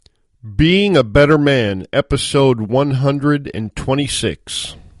Being a Better Man, episode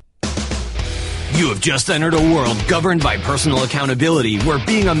 126. You have just entered a world governed by personal accountability, where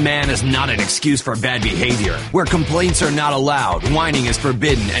being a man is not an excuse for bad behavior, where complaints are not allowed, whining is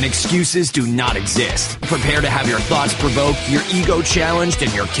forbidden, and excuses do not exist. Prepare to have your thoughts provoked, your ego challenged,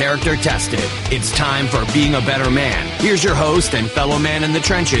 and your character tested. It's time for Being a Better Man. Here's your host and fellow man in the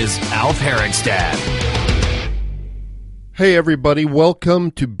trenches, Alf Herigstad. Hey everybody, welcome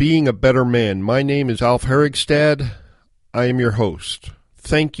to Being a Better Man. My name is Alf Herigstad. I am your host.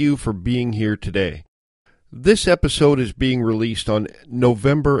 Thank you for being here today. This episode is being released on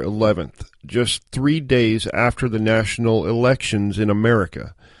November 11th, just 3 days after the national elections in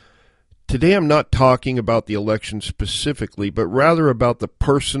America. Today I'm not talking about the election specifically, but rather about the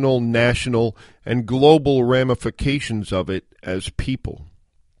personal, national, and global ramifications of it as people.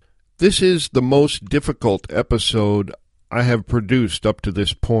 This is the most difficult episode I have produced up to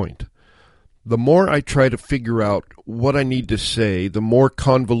this point. The more I try to figure out what I need to say, the more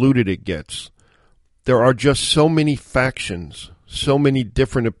convoluted it gets. There are just so many factions, so many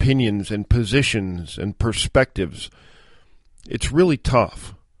different opinions and positions and perspectives. It's really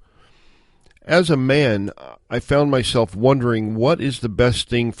tough. As a man, I found myself wondering what is the best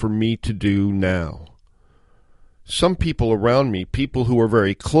thing for me to do now. Some people around me, people who are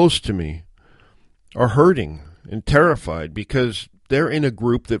very close to me, are hurting and terrified because they're in a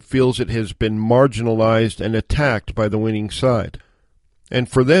group that feels it has been marginalized and attacked by the winning side. And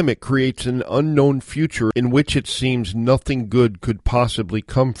for them it creates an unknown future in which it seems nothing good could possibly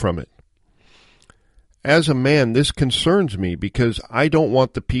come from it. As a man, this concerns me because I don't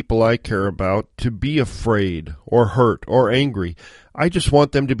want the people I care about to be afraid or hurt or angry. I just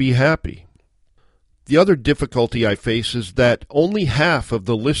want them to be happy. The other difficulty I face is that only half of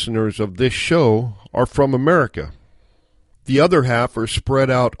the listeners of this show are from America. The other half are spread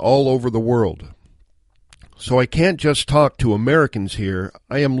out all over the world. So I can't just talk to Americans here.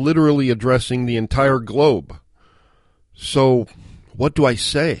 I am literally addressing the entire globe. So what do I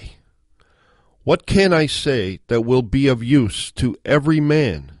say? What can I say that will be of use to every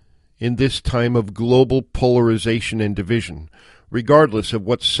man in this time of global polarization and division, regardless of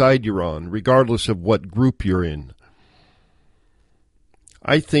what side you're on, regardless of what group you're in?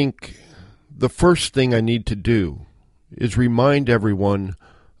 I think the first thing I need to do is remind everyone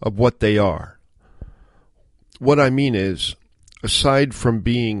of what they are. What I mean is, aside from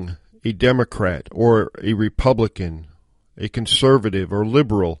being a Democrat or a Republican, a conservative or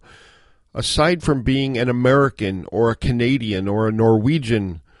liberal, aside from being an American or a Canadian or a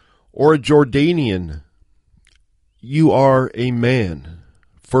Norwegian or a Jordanian, you are a man,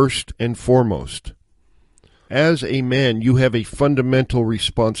 first and foremost. As a man, you have a fundamental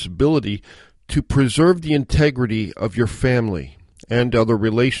responsibility to preserve the integrity of your family and other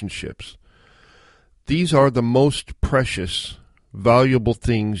relationships. These are the most precious, valuable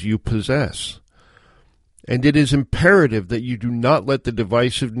things you possess. And it is imperative that you do not let the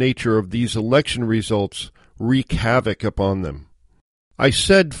divisive nature of these election results wreak havoc upon them. I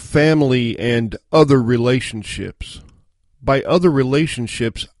said family and other relationships. By other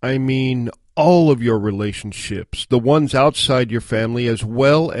relationships, I mean all of your relationships, the ones outside your family as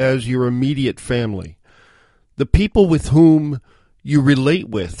well as your immediate family. The people with whom you relate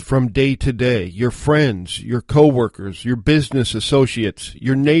with from day to day, your friends, your coworkers, your business associates,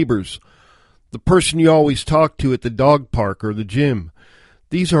 your neighbors, the person you always talk to at the dog park or the gym.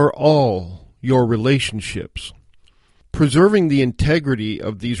 These are all your relationships. Preserving the integrity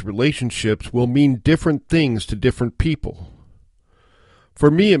of these relationships will mean different things to different people. For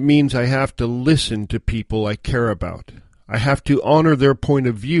me, it means I have to listen to people I care about. I have to honor their point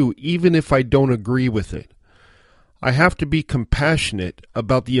of view even if I don't agree with it. I have to be compassionate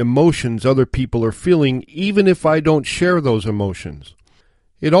about the emotions other people are feeling even if I don't share those emotions.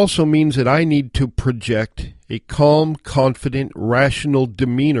 It also means that I need to project a calm, confident, rational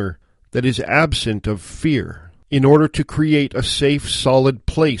demeanor that is absent of fear in order to create a safe, solid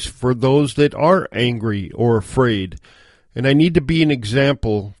place for those that are angry or afraid. And I need to be an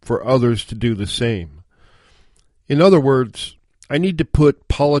example for others to do the same. In other words, I need to put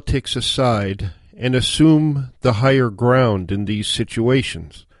politics aside and assume the higher ground in these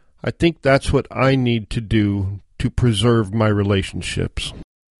situations. I think that's what I need to do to preserve my relationships.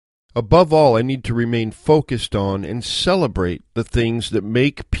 Above all, I need to remain focused on and celebrate the things that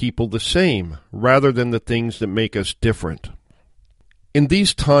make people the same, rather than the things that make us different. In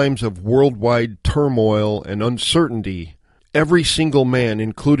these times of worldwide turmoil and uncertainty, every single man,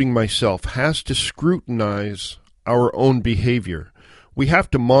 including myself, has to scrutinize our own behavior. We have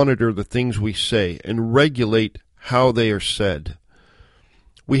to monitor the things we say and regulate how they are said.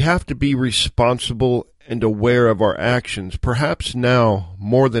 We have to be responsible and aware of our actions, perhaps now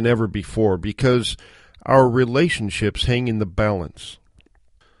more than ever before, because our relationships hang in the balance.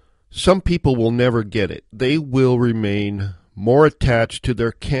 Some people will never get it. They will remain more attached to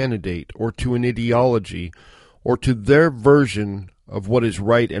their candidate or to an ideology or to their version of what is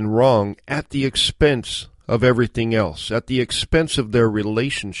right and wrong at the expense of everything else, at the expense of their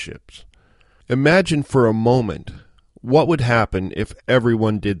relationships. Imagine for a moment what would happen if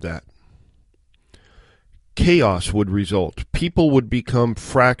everyone did that. Chaos would result. People would become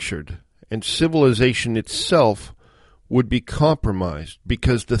fractured, and civilization itself would be compromised,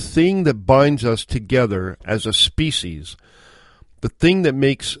 because the thing that binds us together as a species, the thing that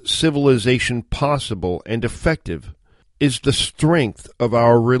makes civilization possible and effective, is the strength of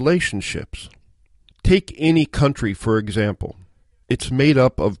our relationships. Take any country, for example. It's made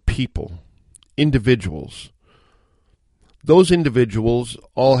up of people, individuals. Those individuals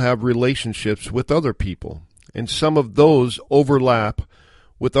all have relationships with other people, and some of those overlap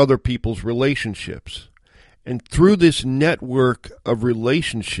with other people's relationships. And through this network of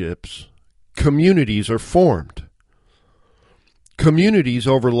relationships, communities are formed. Communities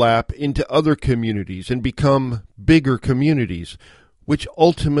overlap into other communities and become bigger communities, which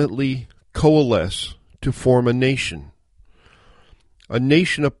ultimately coalesce to form a nation. A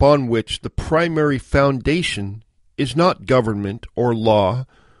nation upon which the primary foundation is not government or law,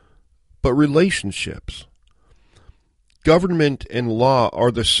 but relationships. Government and law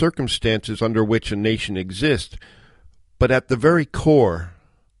are the circumstances under which a nation exists, but at the very core,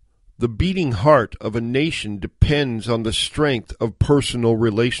 the beating heart of a nation depends on the strength of personal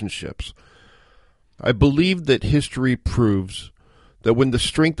relationships. I believe that history proves that when the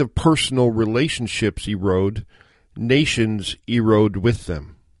strength of personal relationships erode, nations erode with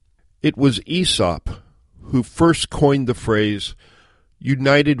them. It was Aesop who first coined the phrase,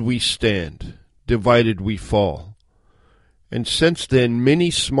 "United we stand, divided we fall." And since then,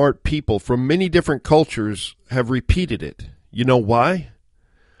 many smart people from many different cultures have repeated it. You know why?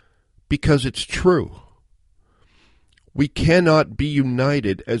 Because it's true. We cannot be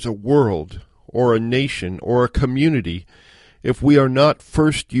united as a world or a nation or a community if we are not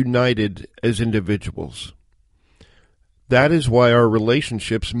first united as individuals. That is why our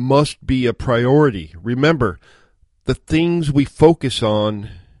relationships must be a priority. Remember, the things we focus on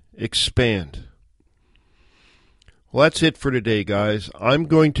expand. Well, that's it for today, guys. I'm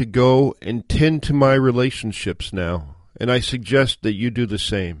going to go and tend to my relationships now, and I suggest that you do the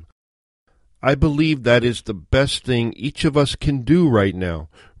same. I believe that is the best thing each of us can do right now,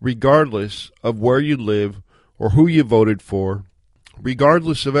 regardless of where you live or who you voted for,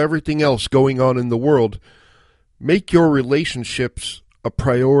 regardless of everything else going on in the world. Make your relationships a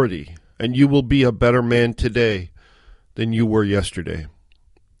priority, and you will be a better man today than you were yesterday.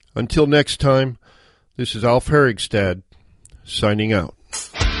 Until next time, this is Alf Herigstad, signing out.